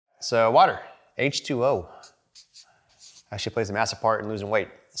So water, H2O, actually plays a massive part in losing weight.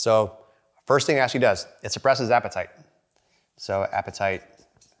 So first thing it actually does, it suppresses appetite. So appetite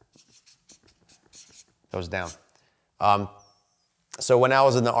goes down. So when I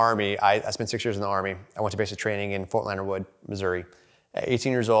was in the Army, I spent 6 years in the Army. I went to basic training in Fort Leonard Wood, Missouri, at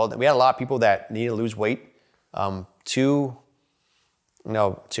 18 years old. And we had a lot of people that needed to lose weight, two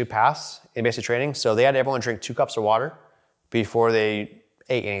paths in basic training. So they had everyone drink 2 cups of water before they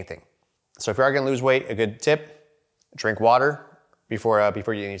ate anything. So if you are gonna lose weight, a good tip, drink water before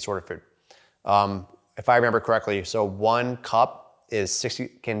you eat any sort of food. If I remember correctly, so 1 cup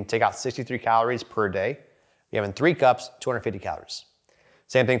can take out 63 calories per day. You're having 3 cups, 250 calories.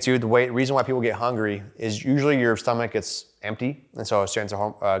 Same thing too, the reason why people get hungry is usually your stomach gets empty, and so it sends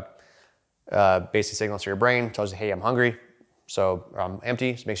a basic signals to your brain, tells you, hey, I'm hungry, so I'm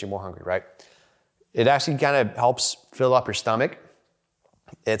empty, so it makes you more hungry, right? It actually kind of helps fill up your stomach.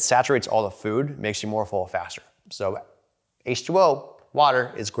 It saturates all the food, makes you more full faster. So H2O,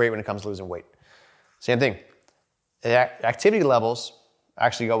 water, is great when it comes to losing weight. Same thing, activity levels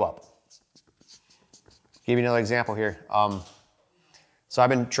actually go up. Give you another example here. So I've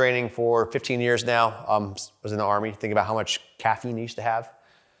been training for 15 years now. Was in the Army. Think about how much caffeine I used to have.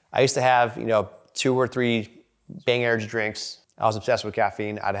 I used to have, 2 or 3 Bang energy drinks. I was obsessed with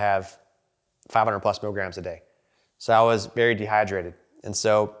caffeine. I'd have 500 plus milligrams a day. So I was very dehydrated. And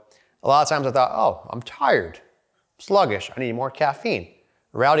so a lot of times I thought, oh, I'm tired, I'm sluggish, I need more caffeine.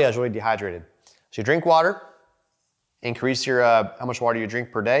 In reality, I was really dehydrated. So you drink water, increase your how much water you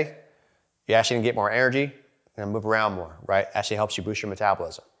drink per day. You actually can get more energy and move around more, right? Actually helps you boost your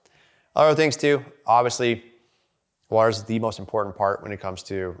metabolism. Other things too, obviously, water is the most important part when it comes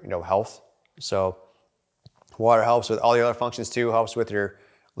to health. So water helps with all the other functions too, helps with your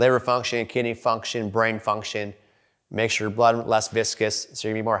liver function, kidney function, brain function, makes your blood less viscous, so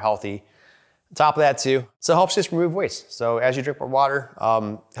you're gonna be more healthy. On top of that too, so it helps just remove waste. So as you drink more water,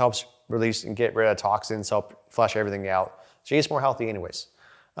 helps release and get rid of toxins, help flush everything out. So you're just more healthy anyways.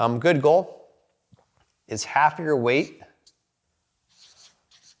 Good goal is half of your weight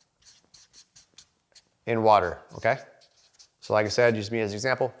in water, okay? So like I said, use me as an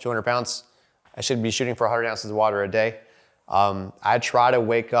example, 200 pounds. I should be shooting for 100 ounces of water a day. I try to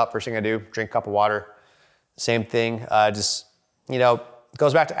wake up, first thing I do, drink a cup of water. Same thing, it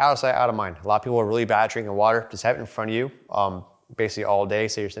goes back to out of sight, out of mind. A lot of people are really bad at drinking water. Just have it in front of you, basically all day.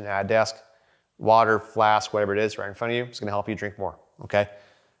 Say you're sitting at a desk, water, flask, whatever it is right in front of you, it's gonna help you drink more, okay?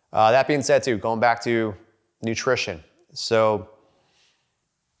 That being said too, going back to nutrition. So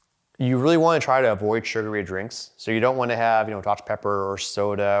you really wanna try to avoid sugary drinks. So you don't wanna have, Dr. Pepper or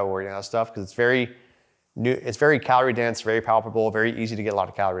soda or stuff, because it's very calorie dense, very palpable, very easy to get a lot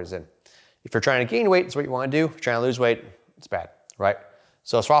of calories in. If you're trying to gain weight, it's what you wanna do. If you're trying to lose weight, it's bad, right?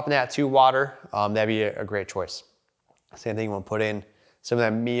 So swapping that to water, that'd be a great choice. Same thing, you wanna put in some of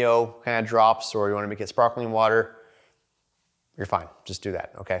that Mio kind of drops, or you wanna make it sparkling water, you're fine, just do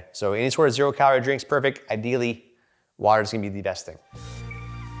that, okay? So any sort of 0-calorie drinks, perfect. Ideally, water is gonna be the best thing.